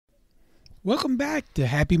Welcome back to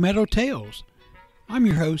Happy Meadow Tales. I'm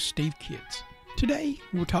your host, Steve Kitts. Today,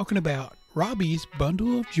 we're talking about Robby's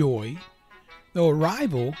bundle of joy, the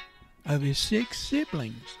arrival of his 6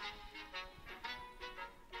 siblings.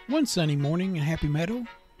 One sunny morning in Happy Meadow,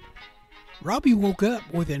 Robby woke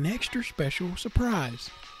up with an extra special surprise.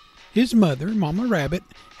 His mother, Mama Rabbit,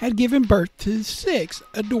 had given birth to 6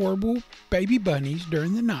 adorable baby bunnies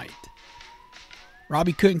during the night.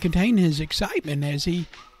 Robby couldn't contain his excitement as he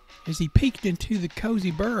peeked into the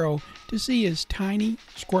cozy burrow to see his tiny,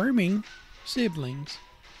 squirming siblings.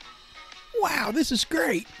 "Wow, this is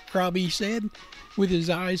great," Robby said, with his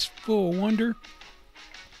eyes full of wonder.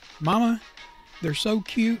 "Mama, they're so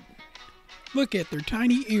cute. Look at their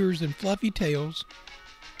tiny ears and fluffy tails."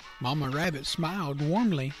 Mama Rabbit smiled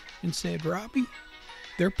warmly and said, "Robby,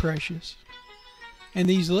 they're precious. And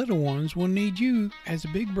these little ones will need you as a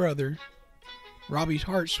big brother." Robby's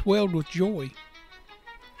heart swelled with joy.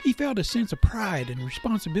 He felt a sense of pride and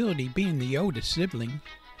responsibility being the oldest sibling.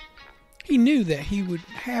 He knew that he would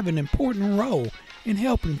have an important role in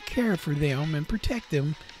helping care for them and protect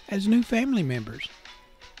them as new family members.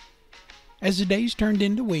 As the days turned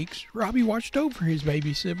into weeks, Robby watched over his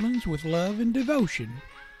baby siblings with love and devotion.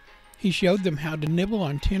 He showed them how to nibble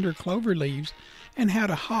on tender clover leaves and how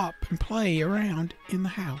to hop and play around in the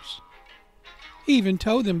house. He even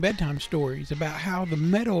told them bedtime stories about how the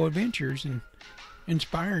meadow adventures and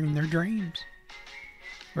inspiring their dreams.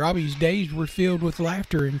 Robby's days were filled with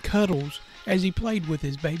laughter and cuddles as he played with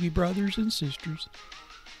his baby brothers and sisters.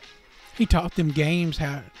 He taught them games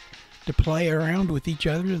how to play around with each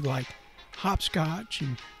other like hopscotch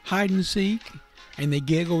and hide and seek, and they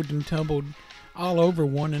giggled and tumbled all over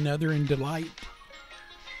one another in delight.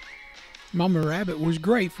 Mama Rabbit was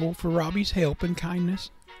grateful for Robby's help and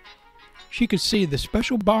kindness. She could see the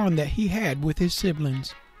special bond that he had with his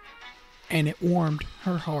siblings, and it warmed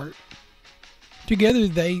her heart. Together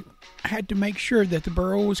they had to make sure that the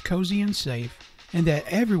burrow was cozy and safe, and that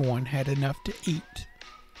everyone had enough to eat.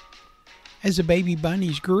 As the baby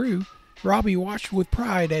bunnies grew, Robby watched with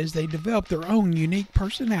pride as they developed their own unique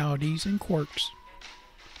personalities and quirks.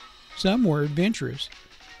 Some were adventurous,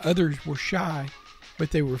 others were shy,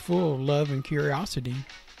 but they were full of love and curiosity.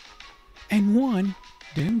 And one,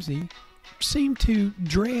 Doomsy, seemed to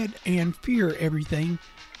dread and fear everything,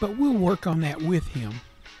 but we'll work on that with him.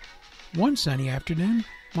 One sunny afternoon,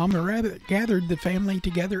 Mama Rabbit gathered the family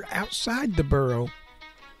together outside the burrow.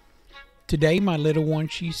 "Today, my little one,"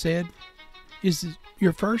 she said, "is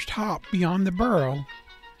your first hop beyond the burrow.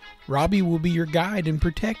 Robby will be your guide and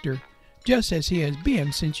protector, just as he has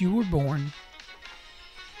been since you were born."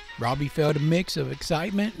 Robby felt a mix of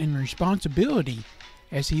excitement and responsibility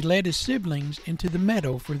as he led his siblings into the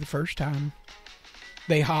meadow for the first time.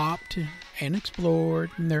 They hopped and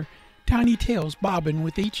explored, and their tiny tails bobbing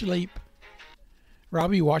with each leap.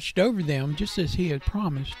 Robby watched over them just as he had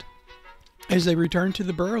promised. As they returned to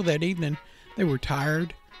the burrow that evening, they were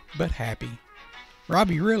tired but happy.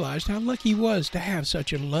 Robby realized how lucky he was to have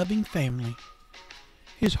such a loving family.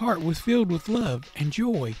 His heart was filled with love and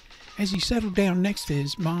joy as he settled down next to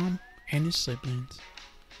his mom and his siblings.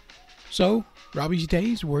 So, Robby's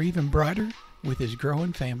days were even brighter with his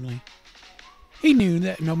growing family. He knew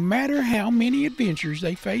that no matter how many adventures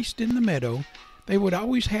they faced in the meadow, they would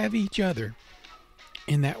always have each other.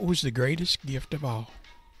 And that was the greatest gift of all.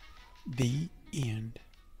 The end.